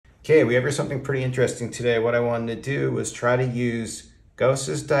Okay, we have here something pretty interesting today. What I wanted to do was try to use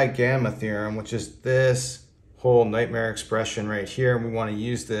Gauss's Digamma theorem, which is this whole nightmare expression right here. And we want to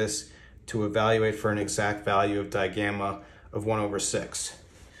use this to evaluate for an exact value of Digamma of 1 over 6.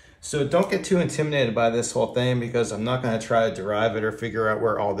 So don't get too intimidated by this whole thing because I'm not going to try to derive it or figure out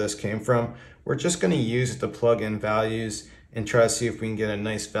where all this came from. We're just going to use it to plug in values and try to see if we can get a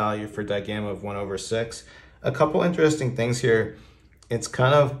nice value for Digamma of 1 over 6. A couple interesting things here. It's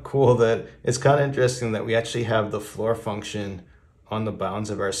kind of cool that it's kind of interesting that we actually have the floor function on the bounds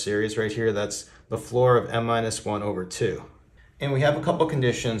of our series right here. That's the floor of m minus 1 over 2. And we have a couple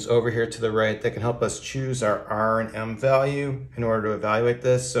conditions over here to the right that can help us choose our r and m value in order to evaluate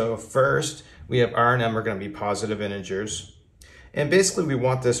this. So first, we have r and m are going to be positive integers. And basically we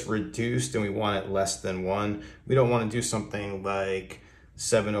want this reduced and we want it less than 1. We don't want to do something like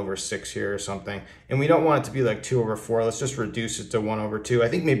 7 over 6 here or something. And we don't want it to be like 2 over 4. Let's just reduce it to 1 over 2. I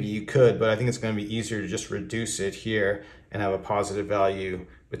think maybe you could, but I think it's going to be easier to just reduce it here and have a positive value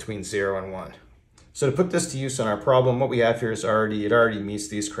between 0 and 1. So to put this to use on our problem, what we have here is it already meets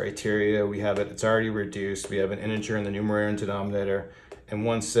these criteria. We have it's already reduced. We have an integer in the numerator and denominator, and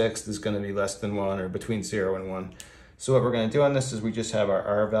 1/6 is going to be less than 1 or between 0 and 1. So what we're going to do on this is we just have our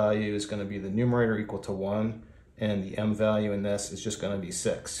r value is going to be the numerator equal to 1, and the m value in this is just going to be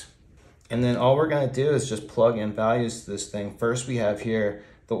 6. And then all we're going to do is just plug in values to this thing. First we have here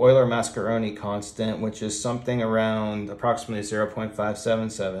the Euler-Mascheroni constant, which is something around approximately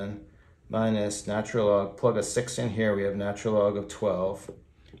 0.577 minus natural log, plug a 6 in here, we have natural log of 12,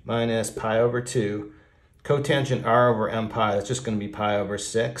 minus pi over 2, cotangent r over m pi, that's just going to be pi over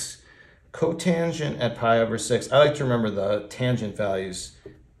 6. Cotangent at pi over 6, I like to remember the tangent values.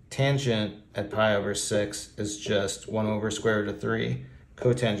 Tangent at pi over 6 is just 1 over square root of 3.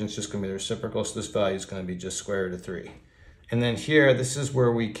 Cotangent is just going to be the reciprocal, so this value is going to be just square root of 3. And then here, this is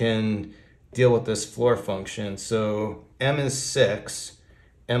where we can deal with this floor function. So m is 6,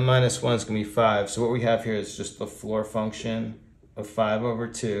 m minus 1 is going to be 5. So what we have here is just the floor function of 5 over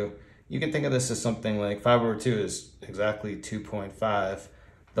 2. You can think of this as something like 5 over 2 is exactly 2.5.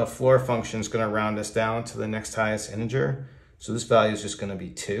 The floor function is going to round us down to the next highest integer. So this value is just going to be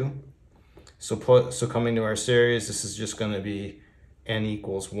 2. So coming to our series, this is just going to be n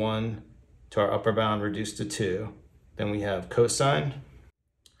equals 1 to our upper bound reduced to 2. Then we have cosine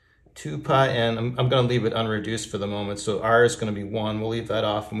 2 pi n. I'm going to leave it unreduced for the moment. So r is going to be 1. We'll leave that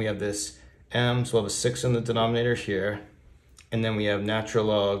off. And we have this m. So we'll have a 6 in the denominator here. And then we have natural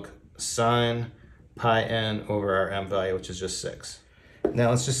log sine pi n over our m value, which is just 6.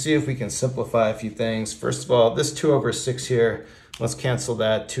 Now let's just see if we can simplify a few things. First of all, this 2 over 6 here, let's cancel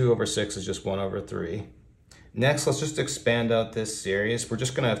that. 2 over 6 is just 1 over 3. Next, let's just expand out this series. We're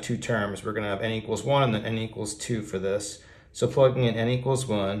just going to have two terms. We're going to have n equals 1 and then n equals 2 for this. So plugging in n equals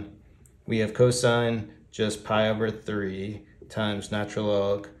 1, we have cosine just pi over 3 times natural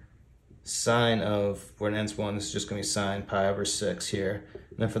log sine of, when n's 1, this is just going to be sine pi over 6 here.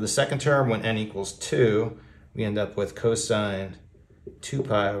 And then for the second term, when n equals 2, we end up with cosine 2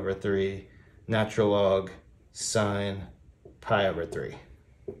 pi over 3 natural log sine pi over 3.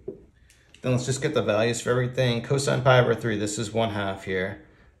 Then let's just get the values for everything. Cosine pi over 3, this is 1/2 here.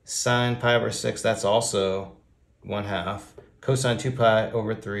 Sine pi over 6, that's also 1/2. Cosine 2 pi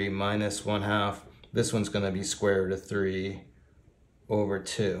over 3 minus 1/2. This one's going to be square root of 3 over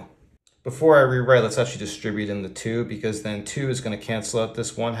 2. Before I rewrite, let's actually distribute in the 2 because then 2 is going to cancel out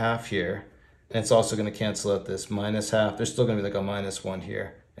this 1/2 here. And it's also going to cancel out this minus half. There's still going to be like a minus 1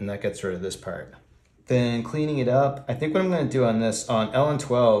 here. And that gets rid of this part. Then cleaning it up, I think what I'm going to do on this, on ln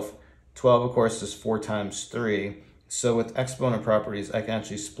 12, 12 of course is 4 times 3. So with exponent properties, I can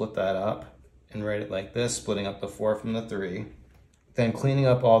actually split that up and write it like this, splitting up the 4 from the 3. Then cleaning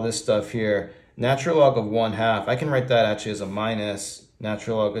up all this stuff here, natural log of 1/2, I can write that actually as a minus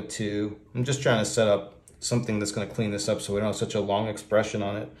natural log of 2. I'm just trying to set up something that's going to clean this up so we don't have such a long expression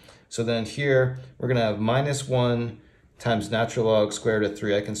on it. So then here, we're going to have minus 1 times natural log square root of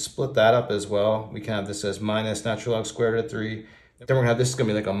 3. I can split that up as well. We can have this as minus natural log square root of 3. Then we're going to have this is going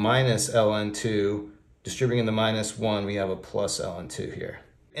to be like a minus ln 2. Distributing the minus 1, we have a plus ln 2 here.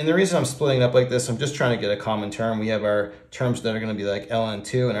 And the reason I'm splitting it up like this, I'm just trying to get a common term. We have our terms that are going to be like ln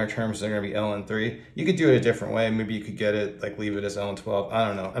 2 and our terms that are going to be ln 3. You could do it a different way. Maybe you could get it, like leave it as ln 12. I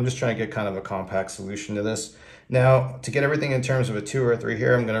don't know. I'm just trying to get kind of a compact solution to this. Now, to get everything in terms of a 2 or a 3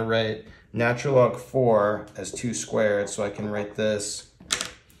 here, I'm going to write natural log 4 as 2 squared. So I can write this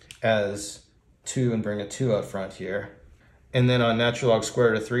as 2 and bring a 2 out front here. And then on natural log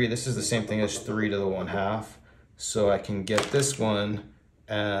square root of 3, this is the same thing as 3 to the 1/2. So I can get this one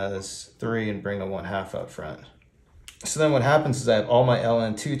as 3 and bring a 1/2 out front. So then what happens is I have all my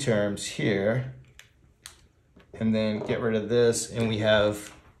ln2 terms here, and then get rid of this, and we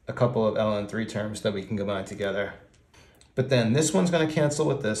have a couple of ln3 terms that we can combine together. But then this one's going to cancel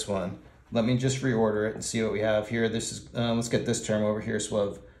with this one. Let me just reorder it and see what we have here. This is, let's get this term over here. So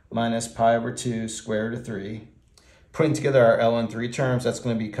we'll have minus pi over 2 square root of 3. Putting together our ln3 terms, that's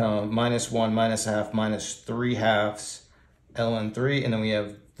going to become minus 1, minus a half, minus 3 halves ln3. And then we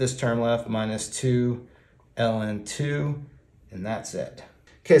have this term left, minus 2 ln2, and that's it.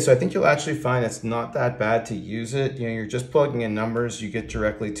 Okay, so I think you'll actually find it's not that bad to use it. You know, you're just plugging in numbers, you get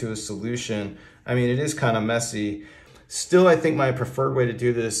directly to a solution. I mean, it is kind of messy. Still, I think my preferred way to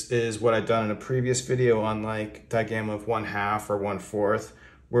do this is what I've done in a previous video on like digamma of 1/2 or 1/4,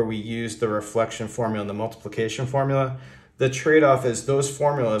 where we use the reflection formula and the multiplication formula. The trade-off is those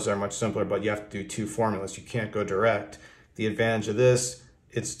formulas are much simpler, but you have to do 2 formulas. You can't go direct. The advantage of this,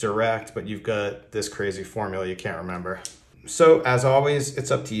 it's direct, but you've got this crazy formula you can't remember. So as always, it's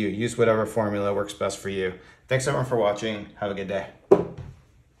up to you. Use whatever formula works best for you. Thanks everyone for watching. Have a good day.